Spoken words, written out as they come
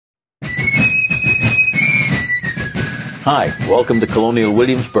Hi, welcome to Colonial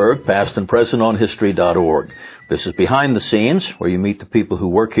Williamsburg, past and present on History.org. This is Behind the Scenes, where you meet the people who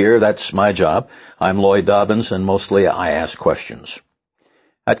work here. That's my job. I'm Lloyd Dobbins, and mostly I ask questions.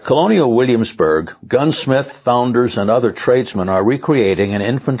 At Colonial Williamsburg, gunsmith, founders, and other tradesmen are recreating an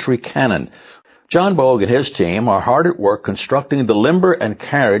infantry cannon. John Bogue and his team are hard at work constructing the limber and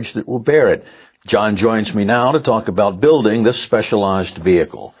carriage that will bear it. John joins me now to talk about building this specialized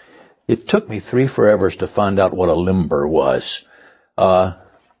vehicle. It took me 3 forevers to find out what a limber was.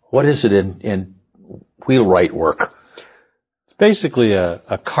 What is it in wheelwright work? It's basically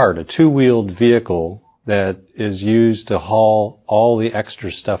a cart, a two-wheeled vehicle that is used to haul all the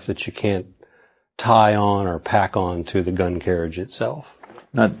extra stuff that you can't tie on or pack on to the gun carriage itself.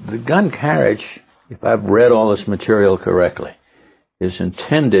 Now, the gun carriage, if I've read all this material correctly, is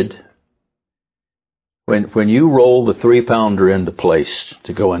intended, when you roll the 3-pounder into place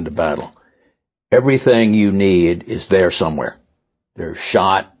to go into battle, everything you need is there somewhere. There's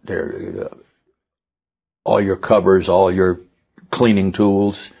shot, all your covers, all your cleaning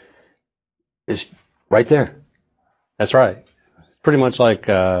tools is right there. That's right. It's pretty much like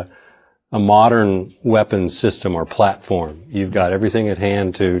a modern weapon system or platform. You've got everything at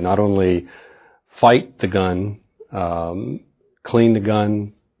hand to not only fight the gun, clean the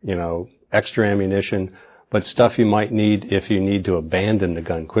gun, extra ammunition, but stuff you might need if you need to abandon the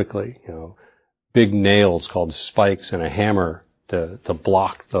gun quickly. Big nails called spikes and a hammer to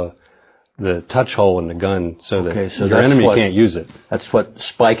block the touch hole in the gun so that your enemy can't use it. That's what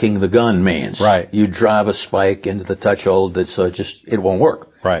spiking the gun means. Right. You drive a spike into the touch hole it won't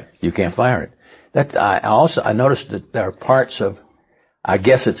work. Right. You can't fire it. I noticed that there are parts of, I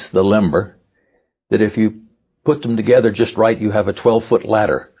guess it's the limber, that if you put them together just right, you have a 12-foot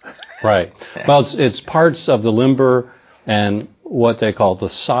ladder. Right. Well, it's parts of the limber and what they call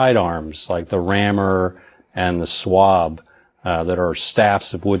the sidearms, like the rammer and the swab, that are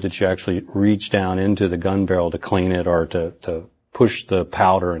staffs of wood that you actually reach down into the gun barrel to clean it or to push the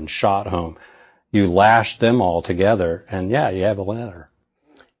powder and shot home. You lash them all together, and you have a ladder.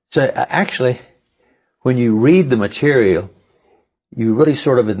 So actually, when you read the material, you really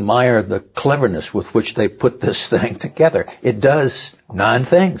sort of admire the cleverness with which they put this thing together. It does 9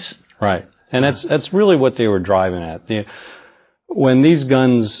 things. Right. And that's really what they were driving at. When these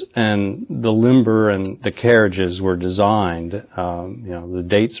guns and the limber and the carriages were designed, the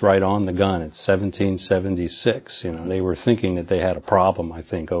date's right on the gun. It's 1776. They were thinking that they had a problem, I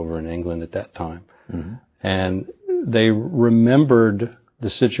think, over in England at that time. Mm-hmm. And they remembered the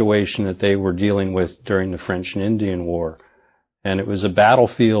situation that they were dealing with during the French and Indian War. And it was a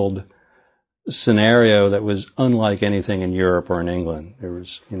battlefield scenario that was unlike anything in Europe or in England. There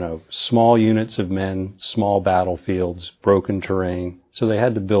was, small units of men, small battlefields, broken terrain. So they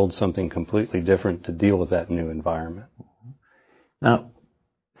had to build something completely different to deal with that new environment. Now,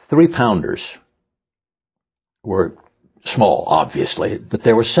 3-pounders were small, obviously, but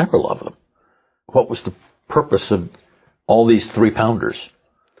there were several of them. What was the purpose of all these 3-pounders?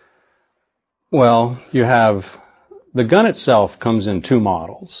 Well, the gun itself comes in 2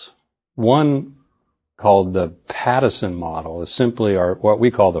 models. One, called the Pattison model, is simply what we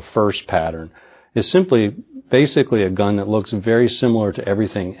call the first pattern, is simply basically a gun that looks very similar to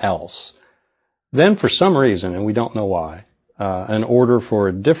everything else. Then for some reason, and we don't know why, an order for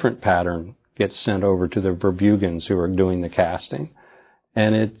a different pattern gets sent over to the Verbugans who are doing the casting.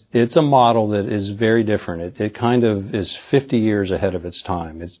 And it's a model that is very different. It kind of is 50 years ahead of its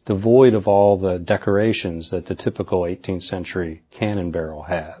time. It's devoid of all the decorations that the typical 18th century cannon barrel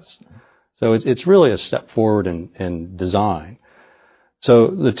has. So it's really a step forward in design. So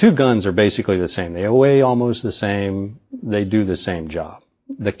the 2 guns are basically the same. They weigh almost the same. They do the same job.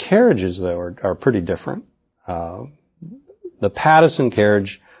 The carriages, though, are pretty different. The Pattison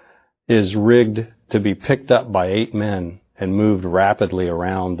carriage is rigged to be picked up by 8 men and moved rapidly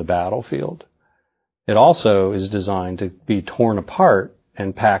around the battlefield. It also is designed to be torn apart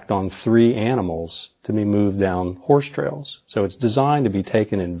and packed on 3 animals to be moved down horse trails. So it's designed to be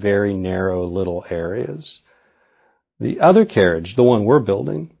taken in very narrow little areas. The other carriage, the one we're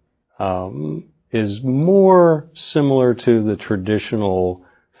building, is more similar to the traditional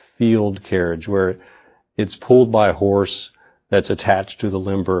field carriage, where it's pulled by a horse that's attached to the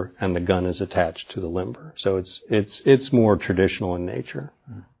limber, and the gun is attached to the limber. So it's more traditional in nature.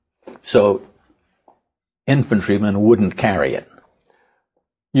 So infantrymen wouldn't carry it.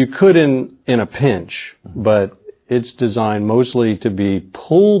 You could in a pinch, but it's designed mostly to be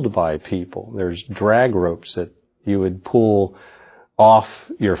pulled by people. There's drag ropes that you would pull off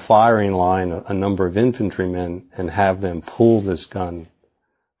your firing line, a number of infantrymen, and have them pull this gun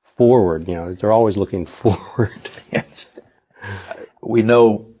forward. They're always looking forward. Yes. We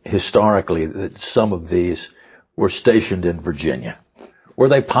know historically that some of these were stationed in Virginia. Were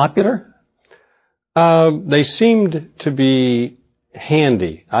they popular? They seemed to be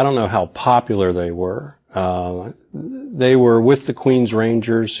handy. I don't know how popular they were. They were with the Queen's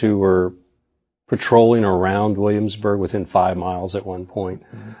Rangers, who were patrolling around Williamsburg within 5 miles at one point.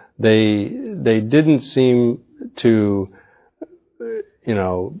 Mm-hmm. They didn't seem to,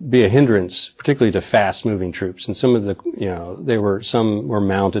 be a hindrance, particularly to fast-moving troops. And some of the, some were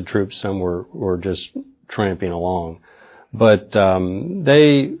mounted troops, some were just tramping along. But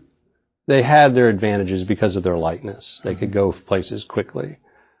they had their advantages because of their lightness. They could go places quickly.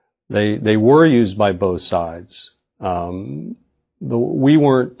 They were used by both sides. The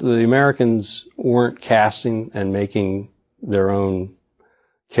Americans weren't casting and making their own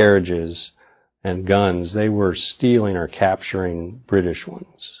carriages and guns. They were stealing or capturing British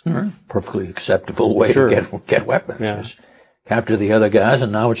ones. Mm-hmm. Perfectly acceptable way Sure. to get weapons. Yeah. Just capture the other guys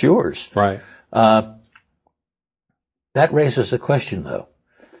and now it's yours. Right. That raises a question, though.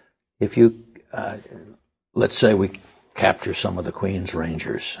 If you, let's say we capture some of the Queen's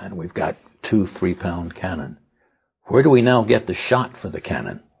Rangers and we've got 2 3-pound cannon, where do we now get the shot for the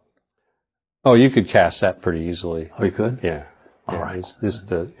cannon? Oh, you could cast that pretty easily. Oh, you could? Yeah. All right. It's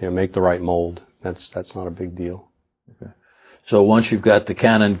just make the right mold. That's not a big deal. Okay. So once you've got the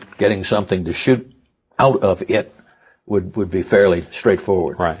cannon, getting something to shoot out of it would be fairly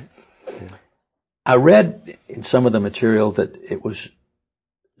straightforward. Right. Yeah. I read in some of the material that it was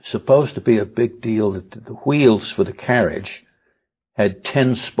supposed to be a big deal that the wheels for the carriage had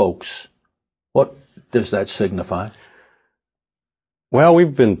 10 spokes. What does that signify? Well,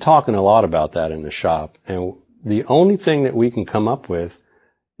 we've been talking a lot about that in the shop, and the only thing that we can come up with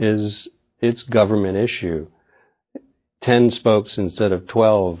is it's government issue. 10 spokes instead of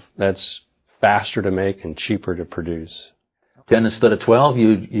 12, that's faster to make and cheaper to produce. 10 instead of 12,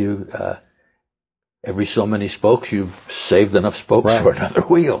 you every so many spokes, you've saved enough spokes Right. for another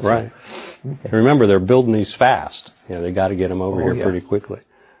wheel. Right. Okay. Remember, they're building these fast. They got to get them over here pretty quickly.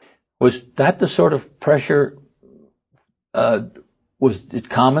 Was that the sort of pressure, was it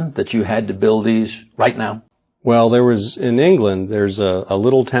common that you had to build these right now? Well, in England, there's a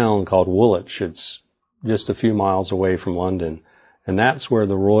little town called Woolwich. It's just a few miles away from London. And that's where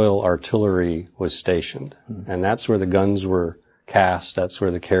the Royal Artillery was stationed. Mm-hmm. And that's where the guns were cast. That's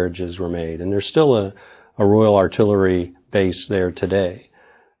where the carriages were made. And there's still a Royal Artillery base there today.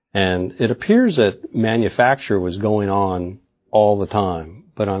 And it appears that manufacture was going on all the time.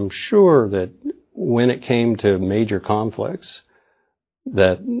 But I'm sure that when it came to major conflicts,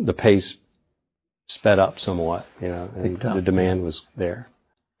 that the pace sped up somewhat, and the demand was there.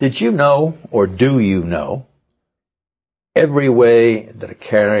 Did you know, or do you know, every way that a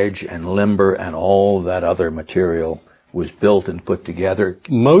carriage and limber and all that other material was built and put together?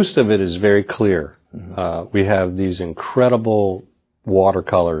 Most of it is very clear. Mm-hmm. We have these incredible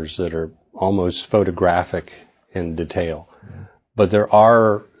watercolors that are almost photographic in detail. Mm-hmm. But there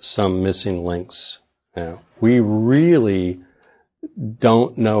are some missing links. We really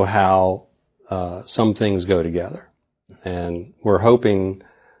don't know how some things go together. And we're hoping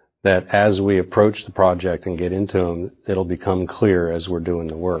that as we approach the project and get into them, it'll become clear as we're doing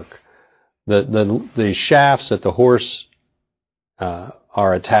the work. The shafts that the horse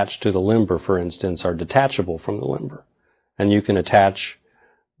are attached to the limber, for instance, are detachable from the limber. And you can attach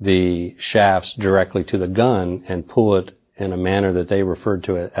the shafts directly to the gun and pull it in a manner that they referred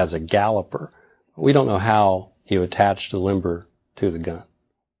to it as a galloper. We don't know how you attach the limber to the gun.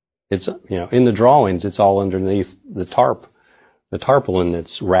 It's, in the drawings, it's all underneath the tarpaulin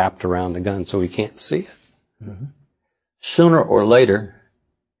that's wrapped around the gun, so we can't see it. Mm-hmm. Sooner or later,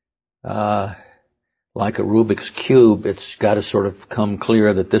 like a Rubik's Cube, it's got to sort of come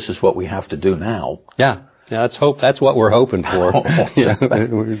clear that this is what we have to do now. Yeah, let's hope. That's what we're hoping for.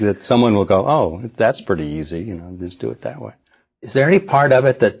 That someone will go, oh, that's pretty easy, just do it that way. Is there any part of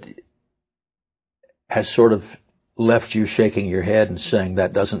it that has sort of left you shaking your head and saying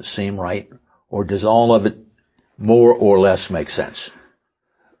that doesn't seem right? Or does all of it more or less make sense?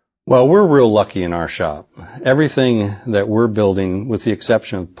 Well, we're real lucky in our shop. Everything that we're building, with the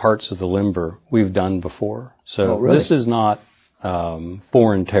exception of parts of the limber, we've done before. So really? This is not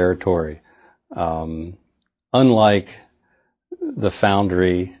foreign territory. Unlike the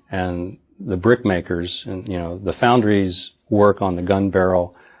foundry and the brick makers, and the foundries work on the gun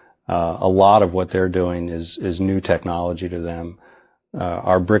barrel. A lot of what they're doing is new technology to them.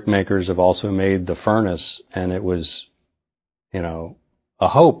 Our brick makers have also made the furnace, and it was, a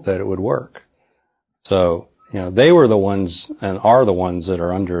hope that it would work. So, they were the ones and are the ones that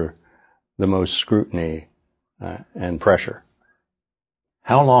are under the most scrutiny and pressure.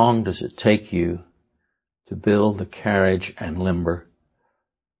 How long does it take you to build the carriage and limber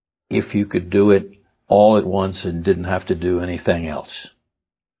if you could do it all at once and didn't have to do anything else?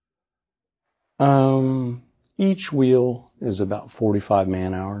 Each wheel is about 45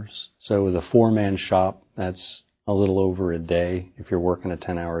 man-hours. So with a 4-man shop, that's a little over a day if you're working a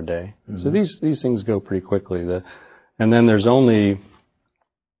 10-hour day. Mm-hmm. So these things go pretty quickly. And then there's only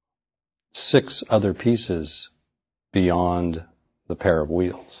 6 other pieces beyond the pair of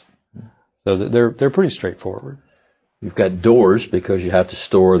wheels. So they're pretty straightforward. You've got doors because you have to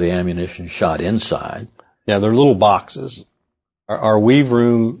store the ammunition shot inside. Yeah, they're little boxes. Our weave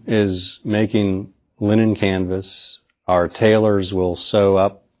room is making linen canvas. Our tailors will sew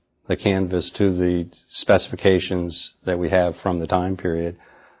up the canvas to the specifications that we have from the time period.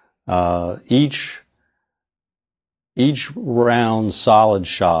 Each round solid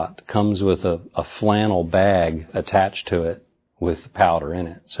shot comes with a flannel bag attached to it with powder in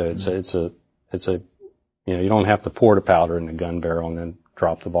it. So it's a you don't have to pour the powder in the gun barrel and then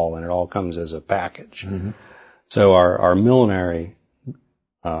drop the ball in. It all comes as a package. Mm-hmm. So our millinery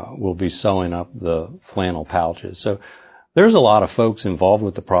will be sewing up the flannel pouches. So there's a lot of folks involved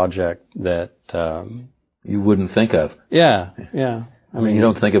with the project that you wouldn't think of. Yeah. I mean, you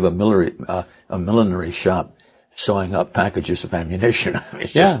don't think of a millinery shop sewing up packages of ammunition.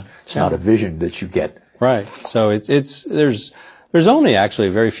 It's not a vision that you get. Right. So there's only actually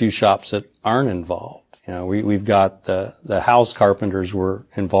very few shops that aren't involved. We've got the house carpenters were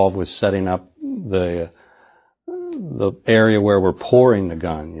involved with setting up the area where we're pouring the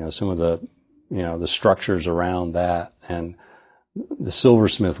gun. Some of the structures around that, and the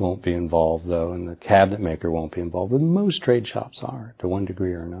silversmith won't be involved though, and the cabinet maker won't be involved. But most trade shops are to one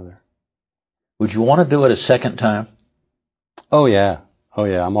degree or another. Would you want to do it a second time? Oh yeah.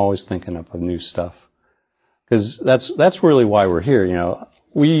 I'm always thinking up of new stuff because that's really why we're here.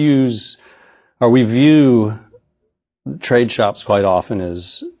 We view trade shops quite often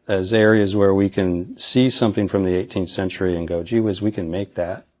as areas where we can see something from the 18th century and go, gee whiz, we can make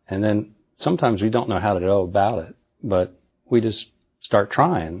that. And then sometimes we don't know how to go about it, but we just start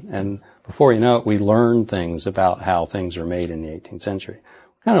trying. And before you know it, we learn things about how things are made in the 18th century.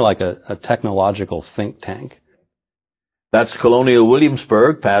 Kind of like a technological think tank. That's Colonial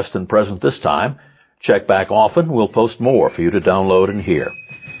Williamsburg, past and present this time. Check back often. We'll post more for you to download and hear.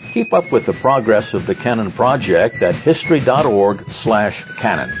 Keep up with the progress of the Cannon Project at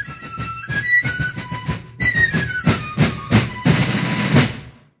history.org/Cannon.